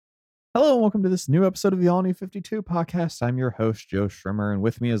Hello and welcome to this new episode of the All New 52 podcast. I'm your host, Joe Schrimmer, and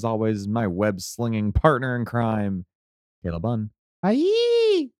with me, as always, is my web-slinging partner in crime, Caleb Bunn.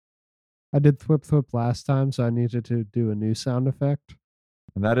 Aye! I did thwip thwip last time, so I needed to do a new sound effect.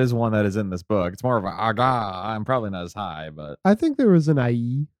 And that is one that is in this book. It's more of a aga. I'm probably not as high, but I think there was an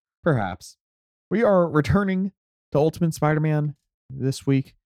IE. perhaps. We are returning to Ultimate Spider-Man this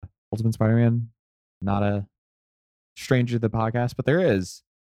week. Ultimate Spider-Man, not a stranger to the podcast, but there is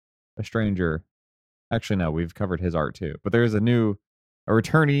a stranger. Actually, no, we've covered his art too. But there's a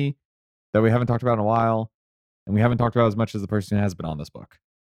returnee that we haven't talked about in a while, and we haven't talked about as much as the person who has been on this book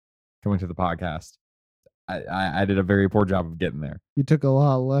coming to the podcast. I did a very poor job of getting there. You took a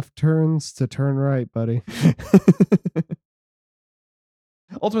lot of left turns to turn right, buddy.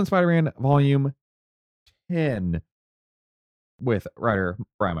 Ultimate Spider-Man Volume 10 with writer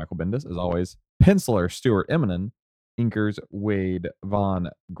Brian Michael Bendis, as always, penciler Stuart Eminem, inkers Wade Von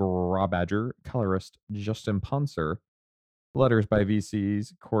Grabadger, colorist Justin Ponser, letters by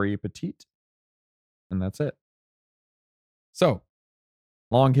VC's Corey Petit, and that's it. So,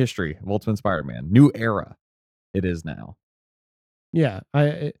 long history of Ultimate Spider-Man, new era it is now. Yeah,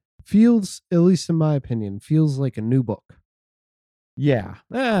 it feels, at least in my opinion, feels like a new book. Yeah,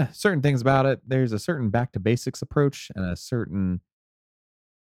 certain things about it. There's a certain back to basics approach and a certain.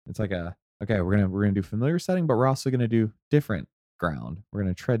 It's like okay, we're gonna do familiar setting, but we're also gonna do different ground. We're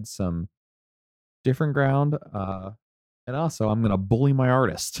gonna tread some different ground, and also I'm gonna bully my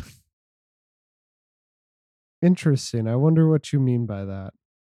artist. Interesting. I wonder what you mean by that.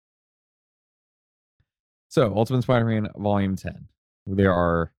 So, Ultimate Spider-Man Volume 10. There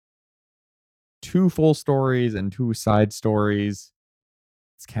are 2 full stories and 2 side stories.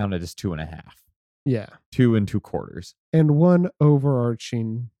 It's counted as 2.5. Yeah. 2 2/4. And one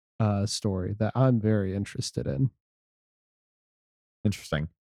overarching story that I'm very interested in. Interesting.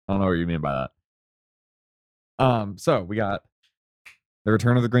 I don't know what you mean by that. So we got The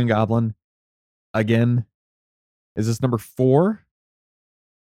Return of the Green Goblin. Again, is this number 4?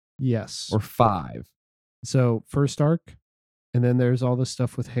 Yes. Or 5? So first arc, and then there's all the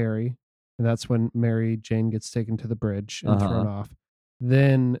stuff with Harry, and that's when Mary Jane gets taken to the bridge and thrown off.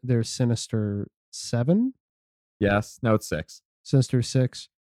 Then there's Sinister 7. Yes. No, it's 6. Sinister 6,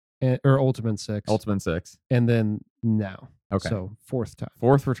 or Ultimate 6. Ultimate 6. And then now. Okay. So 4th time.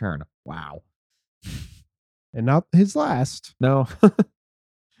 4th return. Wow. And not his last. No.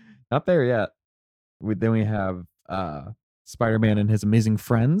 Not there yet. Then we have Spider-Man and His Amazing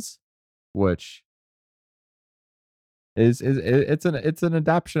Friends, which it's an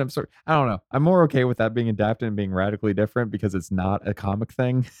adaptation of sort. I don't know. I'm more okay with that being adapted and being radically different because it's not a comic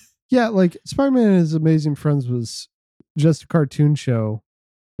thing. Yeah, like Spider-Man and His Amazing Friends was just a cartoon show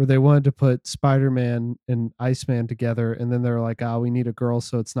where they wanted to put Spider-Man and Iceman together, and then they're like, we need a girl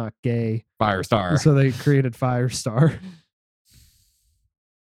so it's not gay. Firestar. So they created Firestar.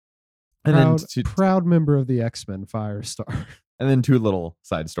 And proud member of the X-Men, Firestar. And then 2 little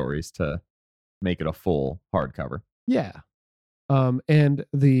side stories to make it a full hardcover. Yeah. And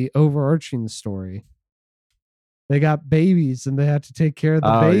the overarching story, they got babies and they had to take care of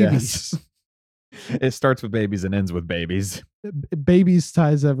the babies. Yes. It starts with babies and ends with babies. Babies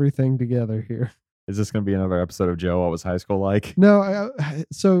ties everything together here. Is this going to be another episode of Joe? What was high school like? No.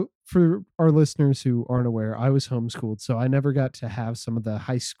 So for our listeners who aren't aware, I was homeschooled, so I never got to have some of the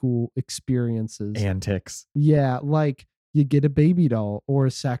high school experiences. Antics. Yeah, like you get a baby doll or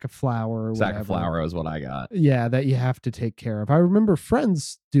a sack of flour or whatever. Sack of flour is what I got. Yeah, that you have to take care of. I remember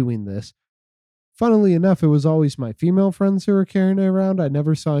friends doing this. Funnily enough, it was always my female friends who were carrying it around. I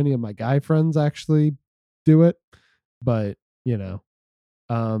never saw any of my guy friends actually do it. But,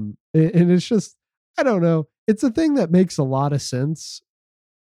 and it's just, I don't know. It's a thing that makes a lot of sense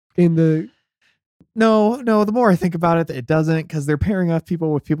in the... No, the more I think about it, it doesn't, because they're pairing up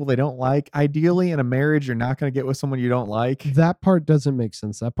people with people they don't like. Ideally, in a marriage, you're not going to get with someone you don't like. That part doesn't make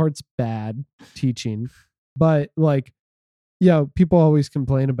sense. That part's bad teaching. But people always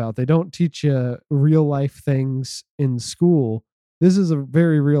complain about they don't teach you real life things in school. This is a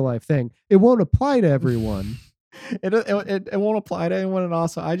very real life thing. It won't apply to everyone. It won't apply to anyone. And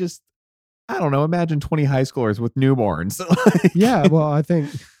also, I don't know. Imagine 20 high schoolers with newborns. Yeah, well, I think...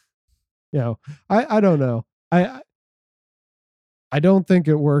 I don't know. I don't think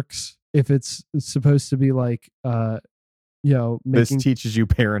it works if it's supposed to be like, this teaches you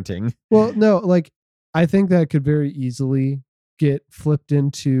parenting. Well, no, I think that could very easily get flipped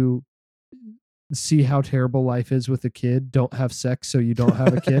into see how terrible life is with a kid. Don't have sex so you don't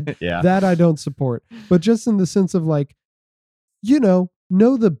have a kid. Yeah. That I don't support. But just in the sense of know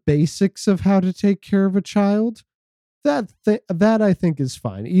the basics of how to take care of a child. that I think is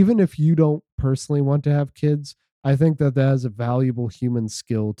fine. Even if you don't personally want to have kids, I think that that is a valuable human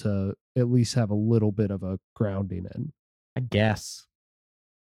skill to at least have a little bit of a grounding in. I guess.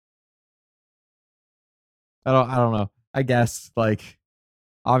 I don't know. I guess, like,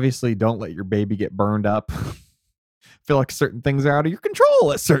 obviously don't let your baby get burned up. Feel like certain things are out of your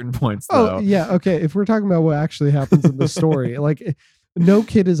control at certain points, though. Oh yeah, okay. If we're talking about what actually happens in the story, like no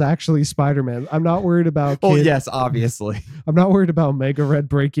kid is actually Spider-Man. I'm not worried about Oh, kid, yes, obviously. I'm not worried about Mega Red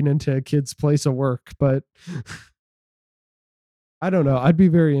breaking into a kid's place of work, but I don't know. I'd be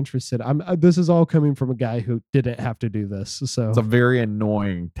very interested. This is all coming from a guy who didn't have to do this. So It's a very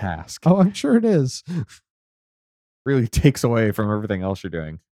annoying task. oh, I'm sure it is. Really takes away from everything else you're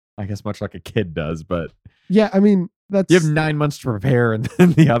doing. I guess much like a kid does, but Yeah, I mean that's you have 9 months to prepare and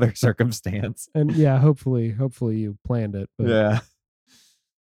then the other circumstance. and yeah, hopefully you planned it. But Yeah.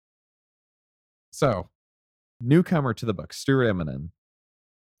 So, newcomer to the book, Stuart Eminem.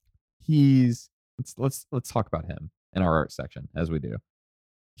 He's let's talk about him in our art section as we do.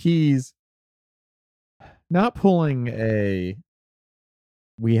 He's not pulling a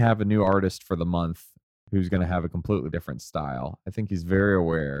we have a new artist for the month who's going to have a completely different style. I think he's very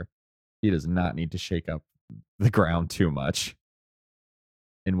aware he does not need to shake up the ground too much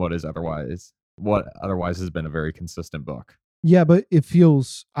in what otherwise has been a very consistent book. yeah, but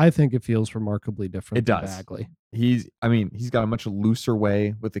I think it feels remarkably different It than does. Bagley. He's got a much looser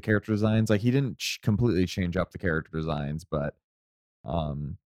way with the character designs. Like, he didn't completely change up the character designs, but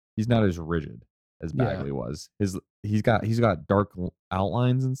he's not as rigid as Yeah. Bagley was. He's got dark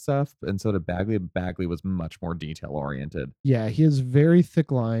outlines and stuff, and so did Bagley. Bagley was much more detail oriented. Yeah, he has very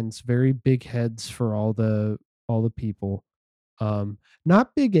thick lines, very big heads for all the people.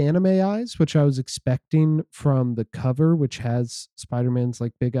 Not big anime eyes, which I was expecting from the cover, which has Spider-Man's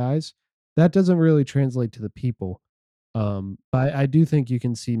like big eyes. That doesn't really translate to the people. But I do think you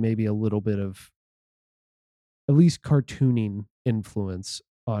can see maybe a little bit of at least cartooning influence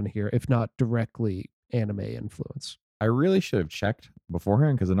on here, if not directly anime influence. I really should have checked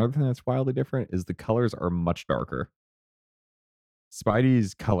beforehand, because another thing that's wildly different is the colors are much darker.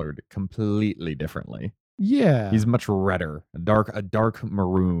 Spidey's colored completely differently. Yeah. He's much redder, a dark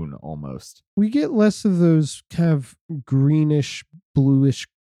maroon almost. We get less of those kind of greenish, bluish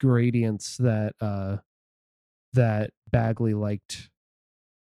gradients that that Bagley liked,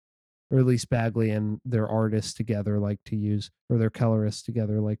 or at least Bagley and their artists together like to use, or their colorists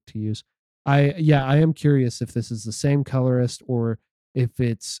together like to use. I am curious if this is the same colorist or if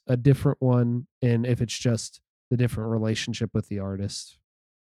it's a different one, and if it's just the different relationship with the artist,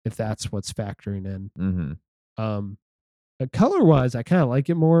 if that's what's factoring in. Mm-hmm. Color wise, I kind of like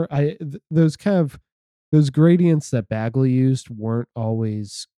it more. Those gradients that Bagley used weren't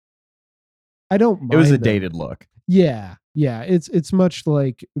always. I don't mind. It was a them. dated look. Yeah. It's much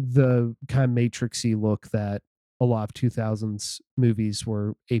like the kind of matrixy look that a lot of 2000s movies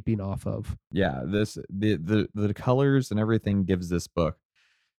were aping off of. Yeah, the colors and everything gives this book,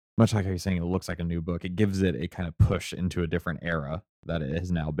 much like how you're saying it looks like a new book, it gives it a kind of push into a different era that it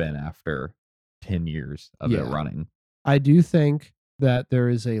has now been after 10 years of it running. I do think that there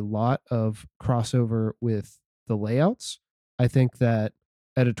is a lot of crossover with the layouts. I think that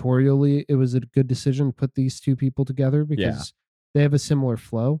editorially it was a good decision to put these two people together because they have a similar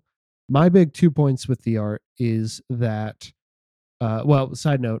flow. My big 2 points with the art is that well,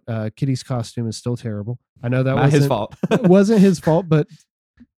 side note, Kitty's costume is still terrible. I know that wasn't his fault. wasn't his fault, but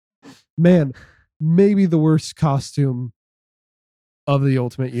man, maybe the worst costume of the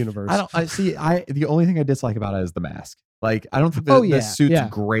Ultimate Universe. The only thing I dislike about it is the mask. Like, I don't think the suit's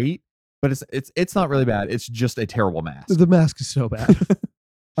great, but it's not really bad. It's just a terrible mask. The mask is so bad.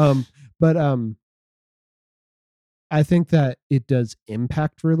 But I think that it does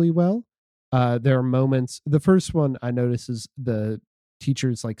impact really well. There are moments. The first one I notice is the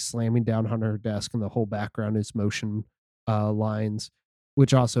teacher's like slamming down on her desk, and the whole background is motion lines,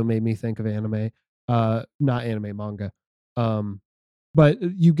 which also made me think of anime. Not anime, manga. But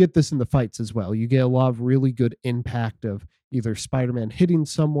you get this in the fights as well. You get a lot of really good impact of either Spider-Man hitting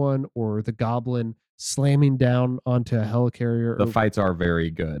someone or the Goblin slamming down onto a helicarrier. The fights are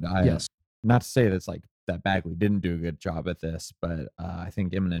very good. Yes. Not to say that's like that Bagley didn't do a good job at this, but I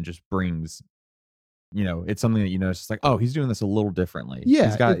think Eminem just brings, it's something that it's just like, oh, he's doing this a little differently. Yeah,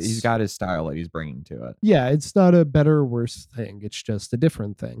 he's got his style that he's bringing to it. Yeah, it's not a better or worse thing. It's just a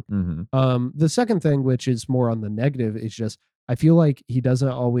different thing. Mm-hmm. The second thing, which is more on the negative, is just I feel like he doesn't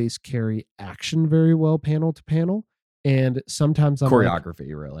always carry action very well panel to panel. And sometimes I'm like,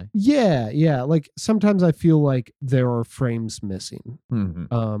 Choreography, really. yeah. Like sometimes I feel like there are frames missing.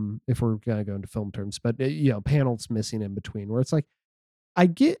 Mm-hmm. If we're gonna go into film terms, but panels missing in between where it's like I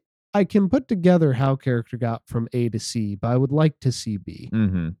can put together how character got from A to C, but I would like to see B.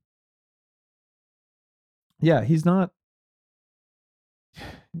 Mm-hmm. Yeah, he's not.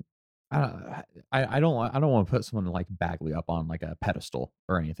 I don't want to put someone like Bagley up on like a pedestal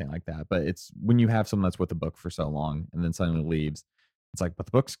or anything like that. But it's when you have someone that's with the book for so long and then suddenly leaves, it's like, but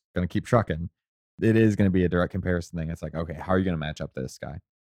the book's gonna keep trucking. It is gonna be a direct comparison thing. It's like, okay, how are you gonna match up this guy?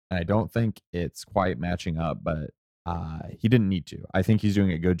 And I don't think it's quite matching up, but he didn't need to. I think he's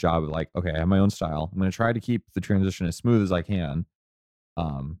doing a good job of like, okay, I have my own style. I'm gonna try to keep the transition as smooth as I can.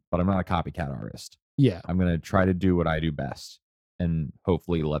 But I'm not a copycat artist. Yeah. I'm gonna try to do what I do best and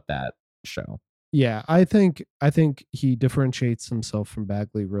hopefully let that show. Yeah, I think he differentiates himself from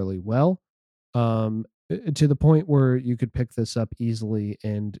Bagley really well. To the point where you could pick this up easily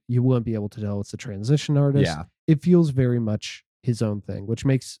and you wouldn't be able to tell it's a transition artist. Yeah. It feels very much his own thing, which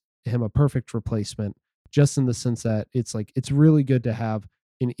makes him a perfect replacement, just in the sense that it's like it's really good to have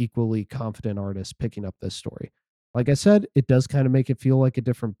an equally confident artist picking up this story. Like I said, it does kind of make it feel like a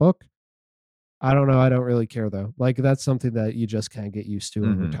different book. I don't know. I don't really care though. Like that's something that you just kind of get used to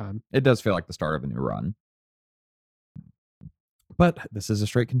over Mhm. time. It does feel like the start of a new run. But this is a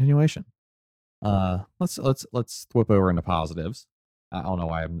straight continuation. Let's flip over into positives. I don't know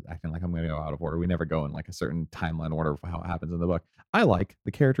why I'm acting like I'm going to go out of order. We never go in like a certain timeline order of how it happens in the book. I like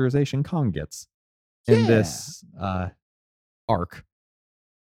the characterization Kong gets in this arc.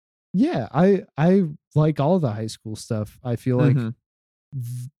 Yeah, I like all the high school stuff. I feel like Mhm.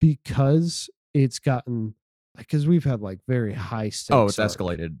 because it's gotten like because we've had like very high stakes. Oh, it's arc.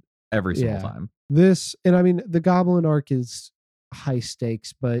 escalated every single Yeah. time. This and I mean the Goblin arc is high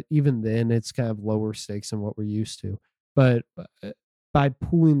stakes, but even then it's kind of lower stakes than what we're used to. But by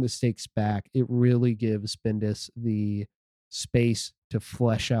pulling the stakes back, it really gives Bendis the space to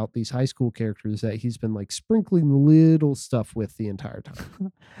flesh out these high school characters that he's been like sprinkling little stuff with the entire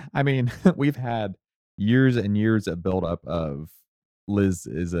time. I mean, we've had years and years of buildup of Liz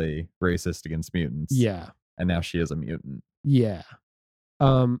is a racist against mutants. Yeah. And now she is a mutant. Yeah.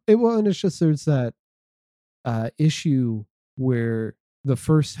 And it's just there's that issue where the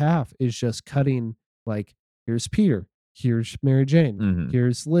first half is just cutting like here's Peter, here's Mary Jane, Mhm.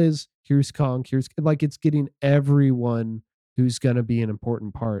 here's Liz, here's Kong, here's like it's getting everyone who's gonna be an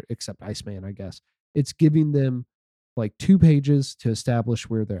important part except Iceman, I guess. It's giving them like 2 pages to establish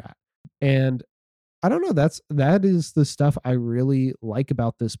where they're at. And I don't know, that is the stuff I really like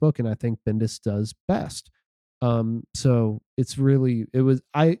about this book, and I think Bendis does best. So it's really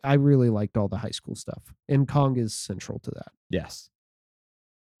I really liked all the high school stuff, and Kong is central to that. Yes.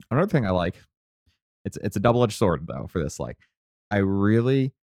 Another thing I like, it's a double-edged sword though for this. Like, I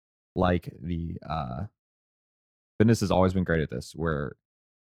really like the Bendis has always been great at this, where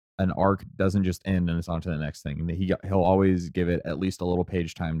an arc doesn't just end and it's on to the next thing. And he'll always give it at least a little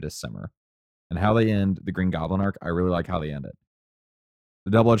page time to simmer. And how they end the Green Goblin arc, I really like how they end it.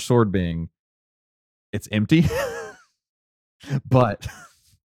 The double-edged sword being it's empty, but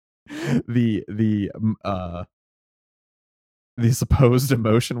the supposed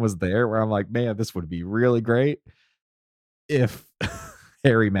emotion was there where I'm like, man, this would be really great if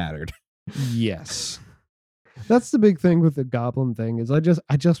Harry mattered. Yes. That's the big thing with the Goblin thing is I just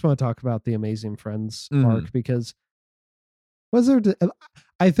want to talk about the Amazing Friends arc because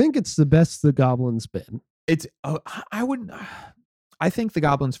I think it's the best the Goblin's been. It's I think the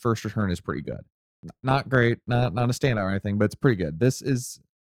Goblin's first return is pretty good. Not great, not a standout or anything, but it's pretty good. This is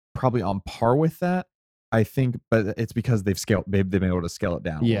probably on par with that, I think, but it's because they've been able to scale it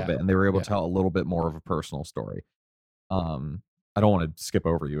down a little bit, and they were able to tell a little bit more of a personal story. I don't want to skip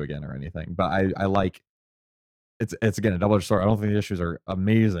over you again or anything, but I like it's again a double-edged sword. I don't think the issues are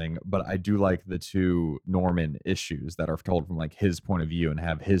amazing, but I do like the two Norman issues that are told from like his point of view and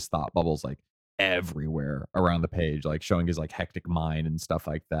have his thought bubbles like everywhere around the page, like showing his like hectic mind and stuff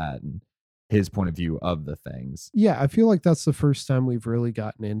like that, and his point of view of the things. Yeah, I feel like that's the first time we've really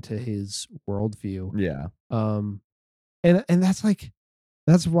gotten into his worldview. Yeah. And that's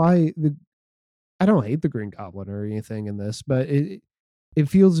why I don't hate the Green Goblin or anything in this, but it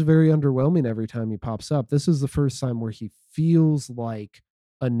feels very underwhelming every time he pops up. This is the first time where he feels like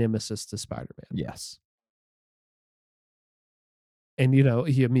a nemesis to Spider-Man. Yes. And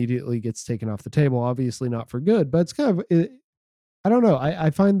he immediately gets taken off the table, obviously not for good, but it's kind of I don't know.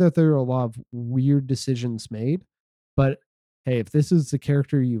 I find that there are a lot of weird decisions made, but hey, if this is the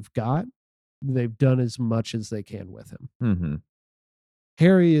character you've got, they've done as much as they can with him. Mm-hmm.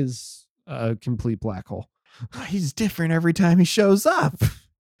 Harry is a complete black hole. He's different every time he shows up.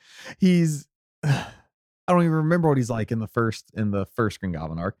 He's I don't even remember what he's like in the first Green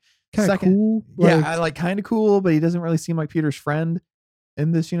Goblin arc. Kind of cool. Yeah, I like kind of cool, but he doesn't really seem like Peter's friend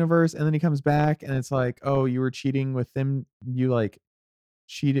in this universe. And then he comes back and it's like, oh, you were cheating with him. You like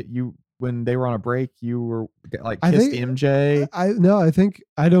cheated you when they were on a break. You were like kissed MJ.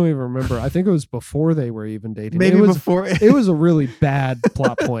 I don't even remember. I think it was before they were even dating. Maybe it was before. It was a really bad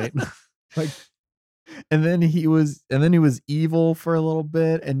plot point. Like, and then he was evil for a little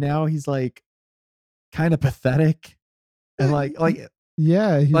bit, and now he's like kind of pathetic, and like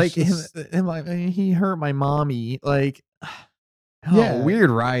yeah, like him like he hurt my mommy, like yeah, weird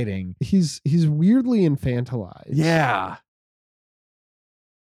writing. He's weirdly infantilized. Yeah,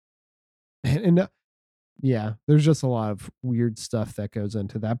 and yeah, there's just a lot of weird stuff that goes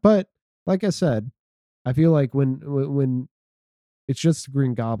into that. But like I said, I feel like when it's just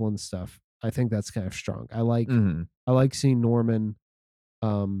Green Goblin stuff, I think that's kind of strong. I like seeing Norman,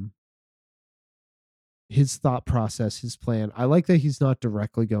 his thought process, his plan. I like that he's not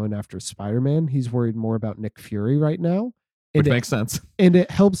directly going after Spider-Man. He's worried more about Nick Fury right now. Which makes sense. And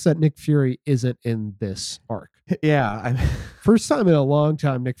it helps that Nick Fury isn't in this arc. Yeah. First time in a long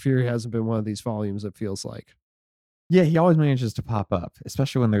time Nick Fury hasn't been one of these volumes, it feels like. Yeah, he always manages to pop up,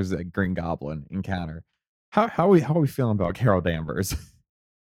 especially when there's a Green Goblin encounter. How are we feeling about Carol Danvers?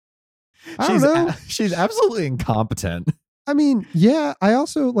 I don't know. She's absolutely incompetent. I mean, yeah, I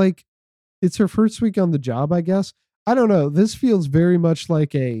also like it's her first week on the job, I guess. I don't know. This feels very much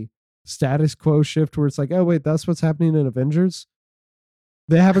like a status quo shift where it's like, oh, wait, that's what's happening in Avengers.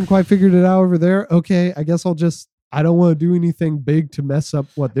 They haven't quite figured it out over there. Okay, I guess I don't want to do anything big to mess up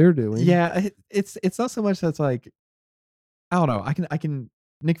what they're doing. Yeah, it's not so much that's like, I don't know. I can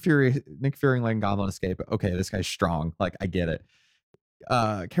Nick Fury letting Goblin escape. Okay, this guy's strong. Like, I get it.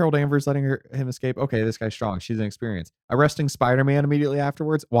 Carol Danvers letting him escape. Okay, this guy's strong. She's an experience. Arresting Spider-Man immediately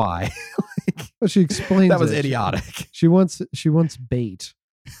afterwards. Why? Well, she explains that was idiotic. She wants bait.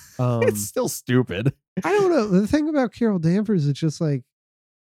 It's still stupid. I don't know. The thing about Carol Danvers, it's just like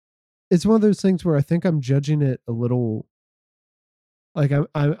it's one of those things where I think I'm judging it a little. Like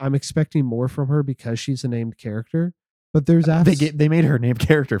I'm expecting more from her because she's a named character. But there's they made her named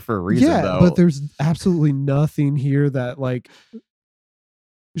character for a reason. Yeah, though. But there's absolutely nothing here that like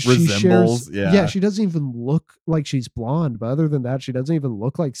resembles. She doesn't even look like she's blonde. But other than that, she doesn't even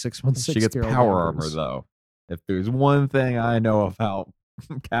look like 616. She gets power armor though. If there's one thing I know about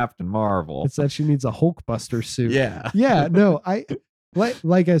Captain Marvel, it's that she needs a Hulkbuster suit. Yeah. Yeah. No, I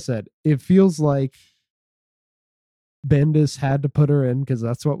like I said, it feels like Bendis had to put her in because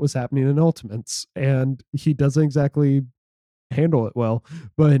that's what was happening in Ultimates, and he doesn't exactly handle it well.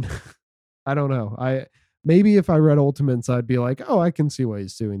 But I don't know. Maybe if I read Ultimates, I'd be like, oh, I can see what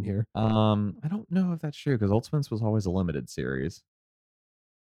he's doing here. I don't know if that's true because Ultimates was always a limited series.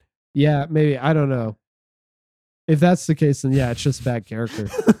 Yeah, maybe. I don't know. If that's the case, then yeah, it's just a bad character.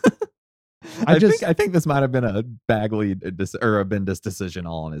 I think this might have been a Bagley or a Bendis decision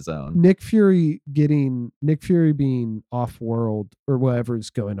all on his own. Nick Fury being off-world or whatever's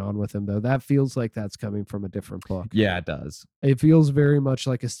going on with him, though, that feels like that's coming from a different book. Yeah, it does. It feels very much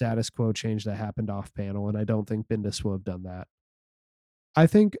like a status quo change that happened off-panel, and I don't think Bendis will have done that. I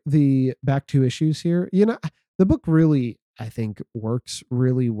think the back two issues here, the book really, I think, works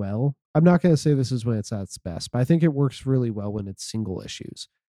really well. I'm not going to say this is when it's at its best, but I think it works really well when it's single issues.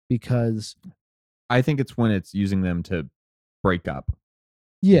 Because I think it's when it's using them to break up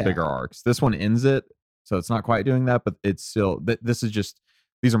bigger arcs. This one ends it, so it's not quite doing that, but it's still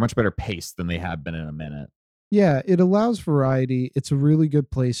these are much better paced than they have been in a minute. Yeah, it allows variety. It's a really good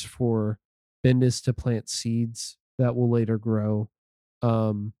place for Bendis to plant seeds that will later grow.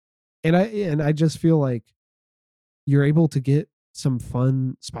 And I just feel like you're able to get some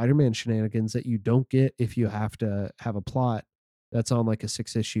fun Spider-Man shenanigans that you don't get if you have to have a plot that's on like a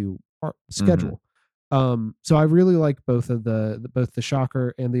 6-issue schedule. So I really like both of both the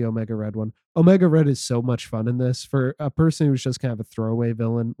Shocker and the Omega Red one. Omega Red is so much fun in this for a person who was just kind of a throwaway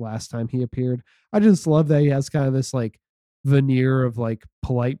villain last time he appeared. I just love that he has kind of this like veneer of like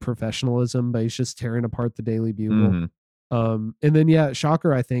polite professionalism, but he's just tearing apart the Daily Bugle. And then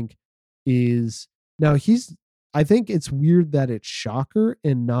Shocker I think is now I think it's weird that it's Shocker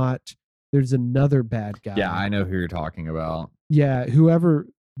and not there's another bad guy. Yeah, I know who you're talking about. Yeah, whoever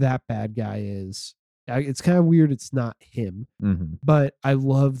that bad guy is. It's kind of weird it's not him. But I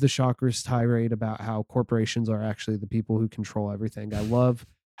love the Shocker's tirade about how corporations are actually the people who control everything. I love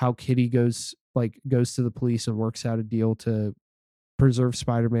how Kitty goes to the police and works out a deal to preserve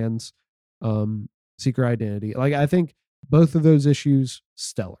Spider-Man's secret identity. Like, I think both of those issues,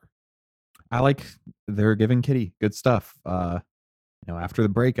 stellar. I like they're giving Kitty good stuff. After the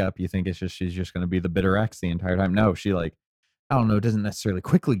breakup, you think she's just going to be the bitter ex the entire time. No, she like, I don't know, doesn't necessarily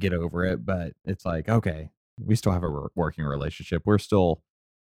quickly get over it, but it's like, okay, we still have a working relationship. We're still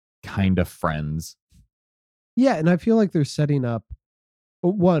kind of friends. Yeah, and I feel like they're setting up.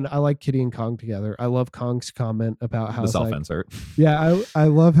 One, I like Kitty and Kong together. I love Kong's comment about how The it's like, self-insert. yeah, I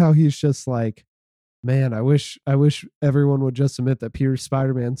love how he's just like, man, I wish everyone would just admit that Peter's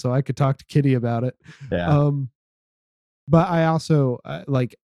Spider-Man so I could talk to Kitty about it. Yeah. But I also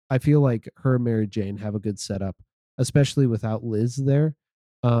like, I feel like her and Mary Jane have a good setup, especially without Liz there.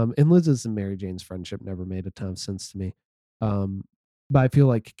 And Liz's and Mary Jane's friendship never made a ton of sense to me. But I feel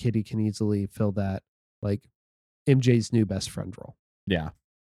like Kitty can easily fill that like MJ's new best friend role. Yeah.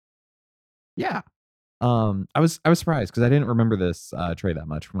 Yeah. I was surprised because I didn't remember this trade that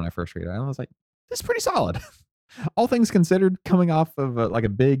much from when I first read it. I was like, this is pretty solid. All things considered, coming off of like a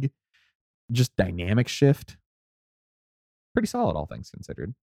big, just dynamic shift. Pretty solid, all things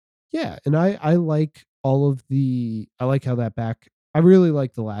considered. Yeah, and I like all of the. I like how that back. I really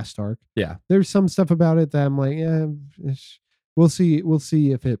like the last arc. Yeah. There's some stuff about it that I'm like, yeah, we'll see. We'll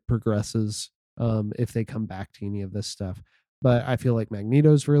see if it progresses. If they come back to any of this stuff. But I feel like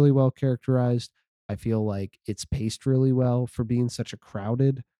Magneto's really well characterized. I feel like it's paced really well for being such a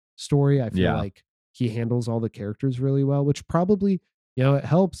crowded story. I feel like he handles all the characters really well, which probably, it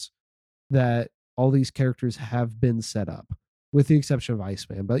helps that all these characters have been set up, with the exception of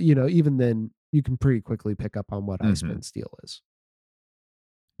Iceman. But, even then, you can pretty quickly pick up on what Iceman's deal is.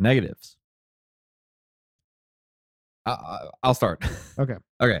 Negatives. I'll start. Okay.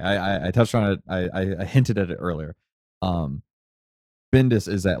 Okay. I touched on it. I hinted at it earlier. Bendis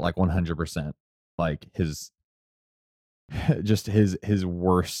is at like 100%, like his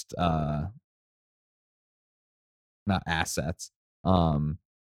worst, not assets,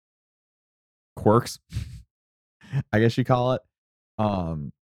 quirks, I guess you call it.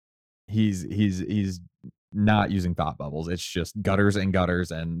 He's not using thought bubbles. It's just gutters and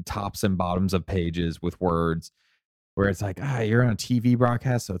gutters and tops and bottoms of pages with words where it's like, you're on a TV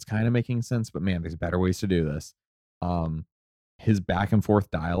broadcast, so it's kind of making sense, but man, there's better ways to do this. His back and forth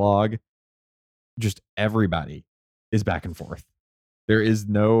dialogue, just everybody is back and forth. There is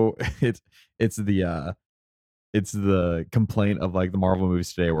no, it's the complaint of like the Marvel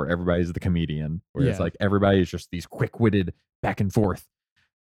movies today where everybody's the comedian, where it's like everybody is just these quick-witted back and forth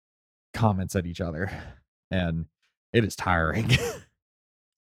comments at each other, and it is tiring.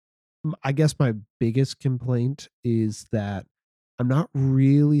 I guess my biggest complaint is that I'm not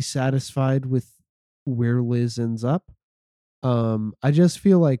really satisfied with where Liz ends up. I just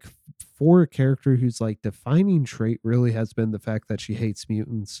feel like for a character whose like defining trait really has been the fact that she hates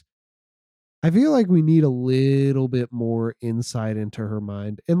mutants, I feel like we need a little bit more insight into her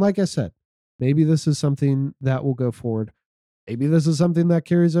mind. And like I said, maybe this is something that will go forward. Maybe this is something that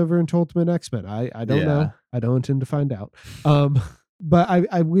carries over into Ultimate X-Men. I don't know. I don't intend to find out. But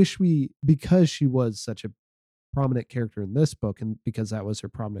I wish because she was such a prominent character in this book and because that was her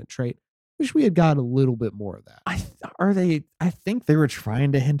prominent trait, wish we had got a little bit more of that. I think they were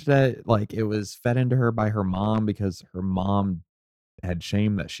trying to hint at like it was fed into her by her mom because her mom had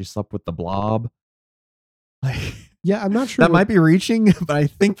shame that she slept with the Blob. Like, yeah, I'm not sure. That might be reaching, but I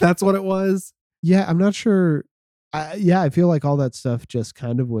think that's what it was. Yeah, I'm not sure. I feel like all that stuff just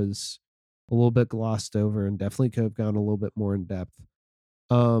kind of was a little bit glossed over and definitely could have gone a little bit more in depth.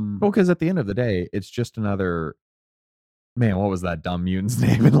 Well, because at the end of the day, it's just another. Man, what was that dumb mutant's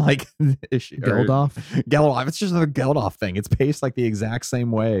name in like Geldof? Geldof. It's just another Geldof thing. It's paced like the exact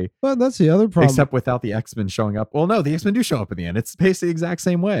same way. Well, that's the other problem. Except without the X-Men showing up. Well, no, the X-Men do show up in the end. It's paced the exact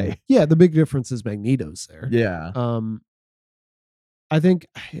same way. Yeah, the big difference is Magneto's there. Yeah. I think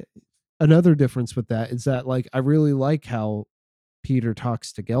another difference with that is that like I really like how Peter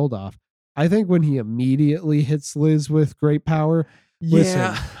talks to Geldof. I think when he immediately hits Liz with great power,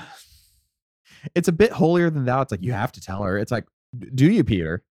 listen, it's a bit holier than thou. It's like, you have to tell her. It's like, do you,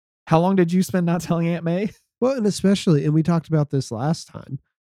 Peter? How long did you spend not telling Aunt May? Well, and especially, and we talked about this last time,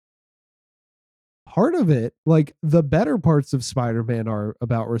 part of it, like the better parts of Spider-Man are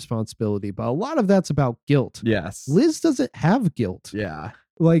about responsibility, but a lot of that's about guilt. Yes. Liz doesn't have guilt. Yeah.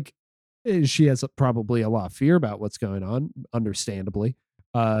 Like she has probably a lot of fear about what's going on, understandably.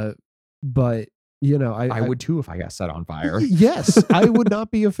 But I would too if I got set on fire. Yes, I would not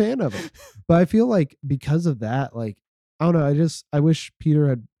be a fan of it. But I feel like because of that, like, I don't know, I wish Peter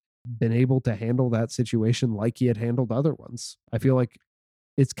had been able to handle that situation like he had handled other ones. I feel like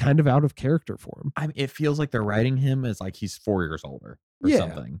it's kind of out of character for him. It feels like they're writing him as like he's 4 years older or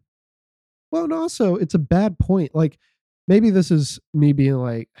something. Well, and also it's a bad point. Like maybe this is me being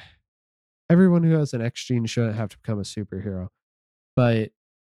like, everyone who has an X gene shouldn't have to become a superhero. But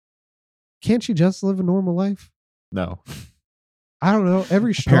can't you just live a normal life? No, I don't know.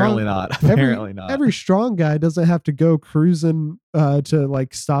 Every apparently strong not. Apparently not. every strong guy doesn't have to go cruising to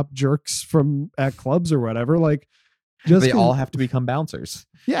like stop jerks from at clubs or whatever. Like just They 'cause- all have to become bouncers.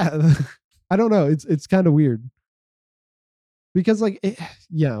 yeah. I don't know. It's kind of weird. Because like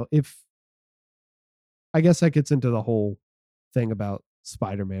if I guess that gets into the whole thing about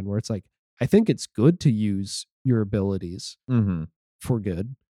Spider-Man where it's like I think it's good to use your abilities Mm-hmm. for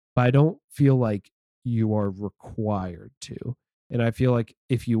good, but I don't feel like you are required to. And I feel like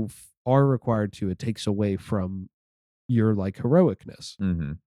if you are required to, it takes away from your like heroicness.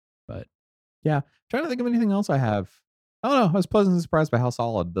 Mm-hmm. But yeah, trying to think of anything else I have. I don't know. I was pleasantly surprised by how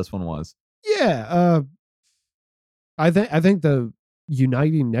solid this one was. yeah, I think the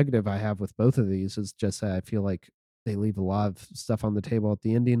uniting negative I have with both of these is just that I feel like they leave a lot of stuff on the table at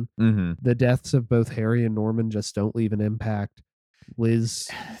the ending. Mm-hmm. The deaths of both Harry and Norman just don't leave an impact. Liz,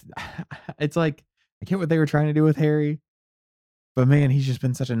 It's like I get what they were trying to do with Harry, but man, he's just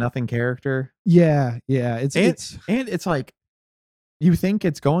been such a nothing character. yeah, it's And it's like you think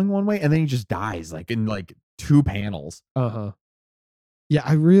it's going one way, and then he just dies like in like 2 panels. uh-huh. Yeah,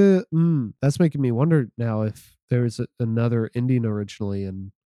 I really that's making me wonder now if there's another ending originally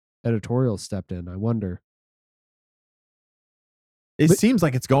and editorial stepped in. I wonder. It But- seems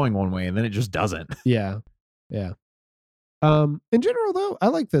like it's going one way, and then it just doesn't. Yeah. In general though, I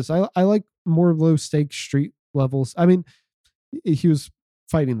like this. I like more low stakes street levels. I mean, he was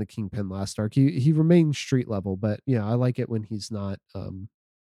fighting the Kingpin last arc. He remains street level, but yeah, I like it when he's not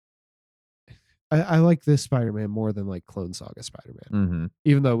I like this Spider-Man more than like Clone Saga Spider-Man. Mm-hmm.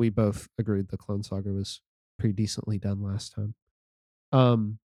 Even though we both agreed the Clone Saga was pretty decently done last time.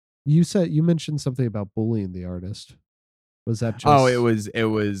 You mentioned something about bullying the artist. Was that just Oh, it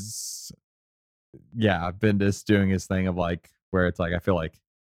was yeah, Bendis doing his thing of like where it's like I feel like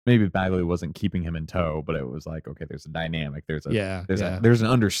maybe Bagley wasn't keeping him in tow, but it was like, okay, there's a dynamic, there's an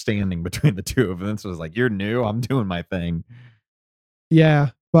understanding between the two of them. So it was like, you're new, I'm doing my thing. Yeah,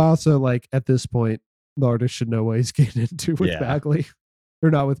 but also like at this point, the artist should know what he's getting into with Yeah. Bagley, or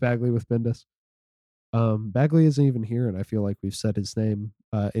not with Bagley, with Bendis. Bagley isn't even here, and I feel like we've said his name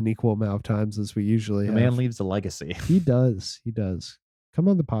an equal amount of times as we usually The have. man leaves a legacy. He does. Come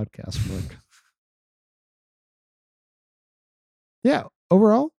on the podcast, Mark. Yeah,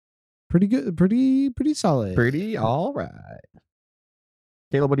 overall, pretty good, pretty solid. Pretty all right.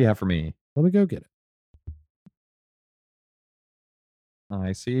 Caleb, what do you have for me? Let me go get it.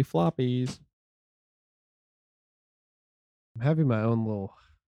 I see floppies. I'm having my own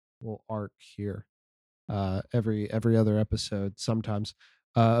little arc here. Every other episode, sometimes,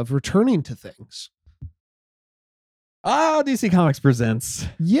 of returning to things. Ah, DC Comics presents.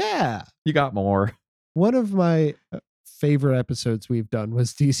 Yeah, You got more. one of my favorite episodes we've done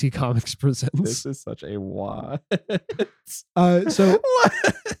was DC Comics Presents. This is such a what? So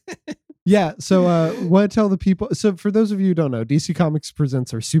What? yeah, so want to tell the people. So for those of you who don't know, DC Comics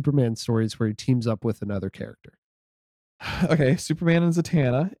Presents are Superman stories where he teams up with another character. Okay, Superman and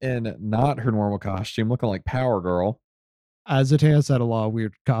Zatanna in not her normal costume, looking like Power Girl. Zatanna's had a lot of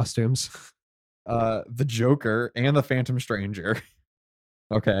weird costumes. The Joker and the Phantom Stranger.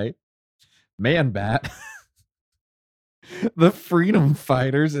 Okay. Man Bat. The Freedom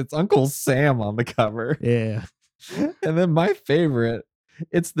Fighters. It's Uncle Sam on the cover. Yeah, And then my favorite,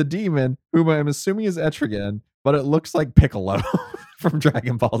 it's the demon, whom I'm assuming is Etrigan, but it looks like Piccolo from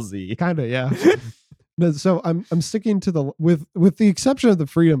Dragon Ball Z. kind of. Yeah. No, so I'm sticking to the with the exception of the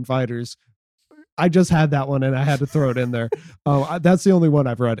Freedom Fighters. I just had that one and I had to throw it in there. That's the only one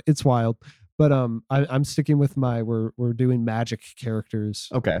I've read. It's wild, but I'm sticking with my we're doing magic characters.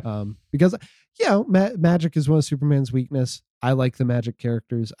 Okay. Because magic is one of Superman's weakness. I like the magic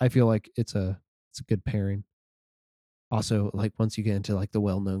characters. I feel like it's a good pairing. Also, like once you get into like the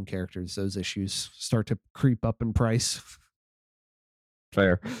well-known characters, those issues start to creep up in price.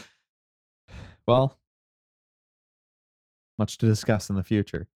 Fair. Well, much to discuss in the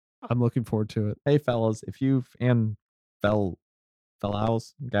future. I'm looking forward to it. Hey, fellas, if you've and fellows,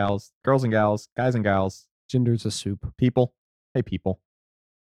 gals, girls and gals, guys and gals, Gender's a soup. people. Hey, people.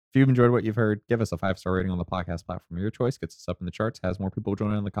 If you've enjoyed what you've heard, give us a 5-star rating on the podcast platform of your choice. Gets us up in the charts, has more people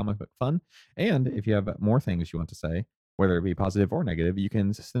joining in the comic book fun. And if you have more things you want to say, whether it be positive or negative, you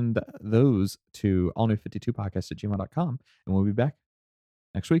can send those to allnew52podcast@gmail.com. And we'll be back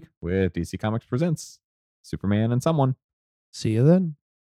next week with DC Comics Presents Superman and Someone. See you then.